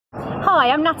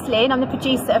Hi, I'm Natalie and I'm the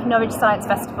producer of Norwich Science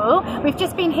Festival. We've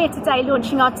just been here today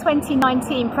launching our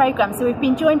 2019 programme. So we've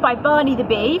been joined by Barney the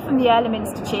Bee from the Earlham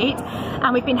Institute,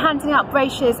 and we've been handing out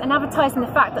brochures and advertising the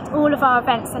fact that all of our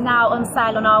events are now on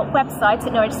sale on our website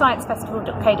at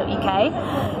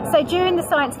norwichsciencefestival.co.uk. So during the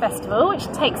Science Festival, which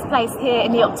takes place here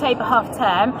in the October half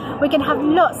term, we're going to have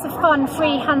lots of fun,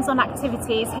 free hands-on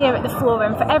activities here at the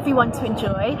forum for everyone to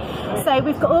enjoy. So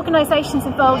we've got organisations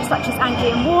involved such as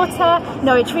Anglian Water,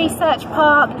 Norwich Research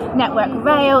Park, Network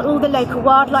Rail, all the local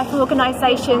wildlife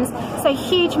organisations, so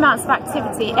huge amounts of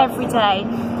activity every day.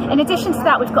 In addition to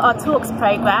that, we've got our talks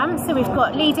programme, so we've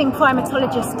got leading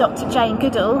primatologist Dr. Jane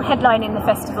Goodall headlining the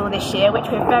festival this year, which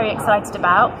we're very excited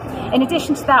about. In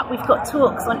addition to that, we've got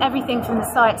talks on everything from the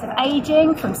science of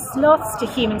ageing, from sloths to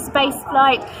human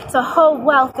spaceflight, so a whole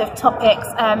wealth of topics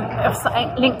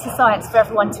linked to science for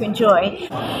everyone to enjoy.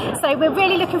 So we're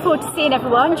really looking forward to seeing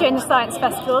everyone during the Science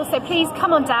Festival, so please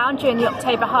come on down during the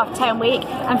October half-term week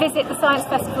and visit the Science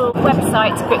Festival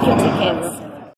website to book your tickets.